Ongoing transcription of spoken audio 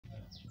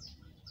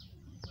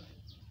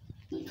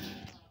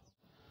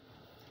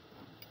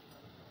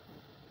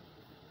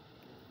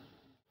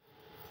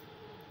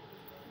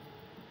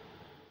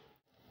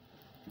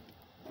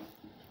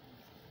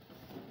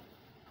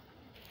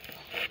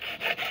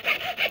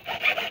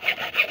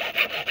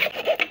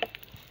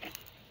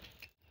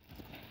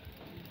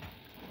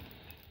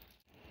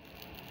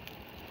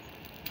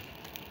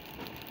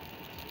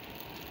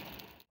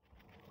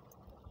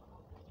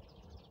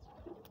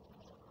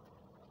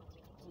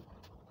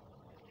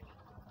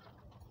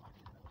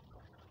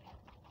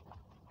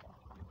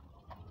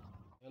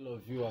Hello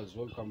viewers,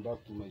 welcome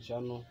back to my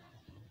channel.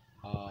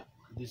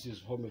 This is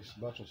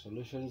Battery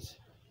Solutions.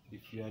 If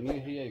you are new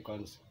here, you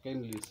can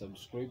kindly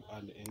subscribe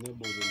and enable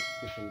the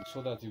notification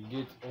so that you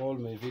get all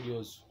my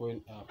videos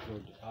when I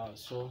upload.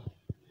 So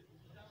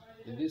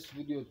in this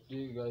video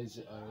today guys,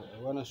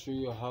 I want to show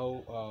you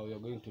how we are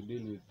going to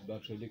deal with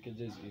battery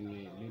leakages in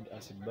lead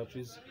acid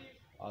batteries.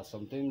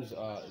 Sometimes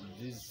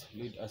these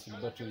lead acid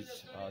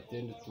batteries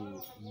tend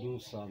to do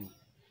some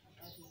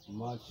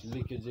much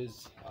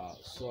leakages,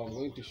 so I'm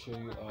going to show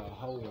you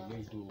how we are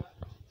going to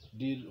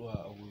deal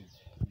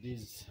with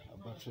these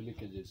battery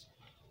leakages.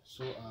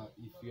 So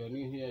if you are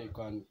new here, you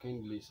can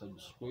kindly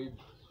subscribe,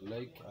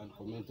 like and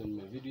comment on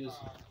my videos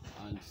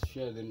and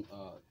share them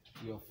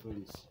to your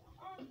friends.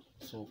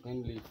 So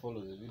kindly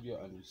follow the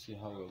video and you see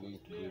how we're going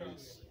to do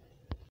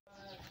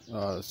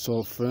this.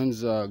 So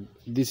friends,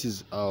 this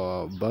is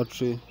our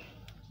battery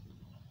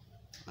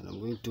and I'm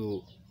going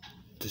to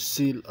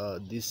seal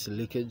this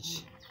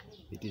leakage.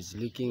 It is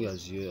leaking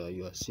as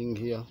you are seeing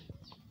here.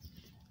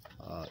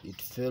 It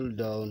fell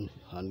down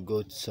and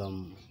got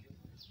some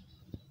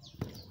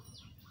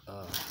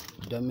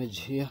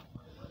damage here,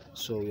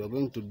 so we are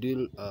going to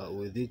deal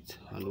with it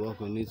and work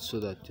on it so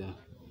that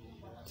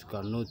it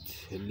cannot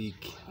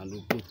leak, and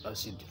we put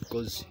acid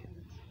because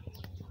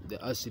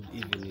the acid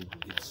even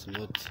it's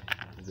not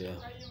there.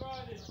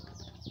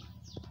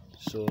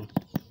 So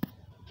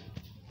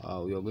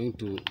we are going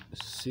to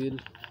seal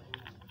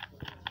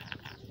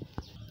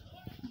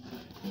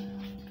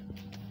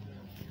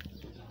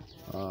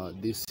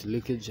this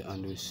leakage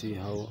and we see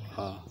how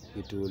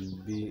it will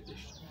be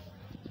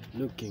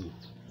looking.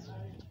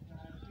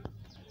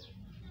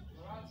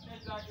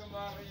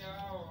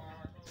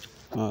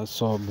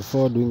 So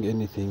before doing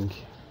anything,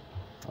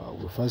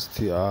 we first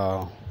heat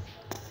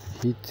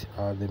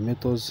the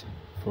metals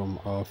from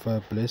our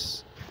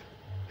fireplace.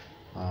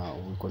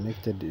 We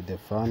connected the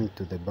fan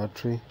to the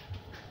battery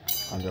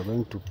and we're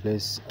going to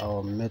place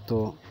our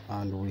metal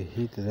and we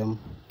heat them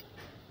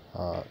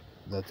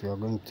that we are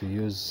going to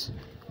use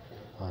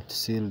to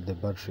seal the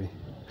battery.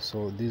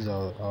 So these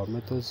are our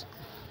metals.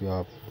 We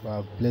have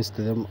placed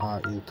them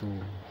into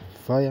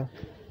fire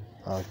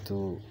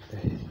to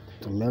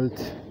melt,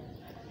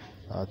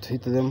 to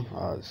heat them,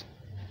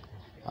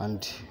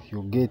 and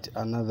you get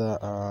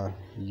another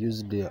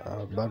used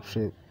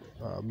battery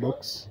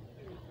box.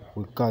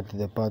 We cut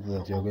the part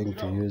that you are going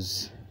to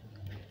use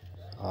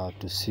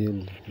to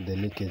seal the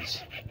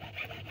leakage,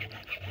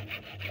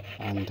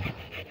 and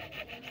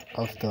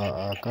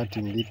after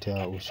cutting it,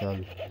 we shall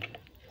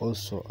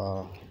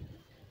also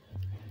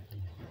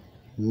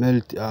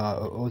melt,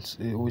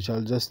 we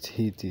shall just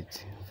heat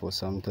it for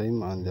some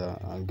time, and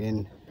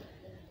again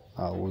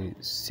we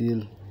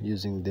seal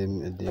using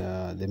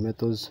the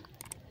metals,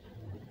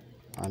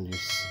 and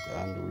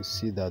we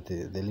see that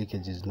the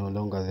leakage is no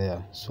longer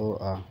there.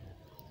 So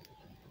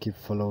keep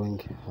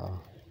following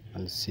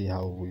and see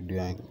how we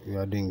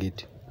are doing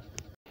it.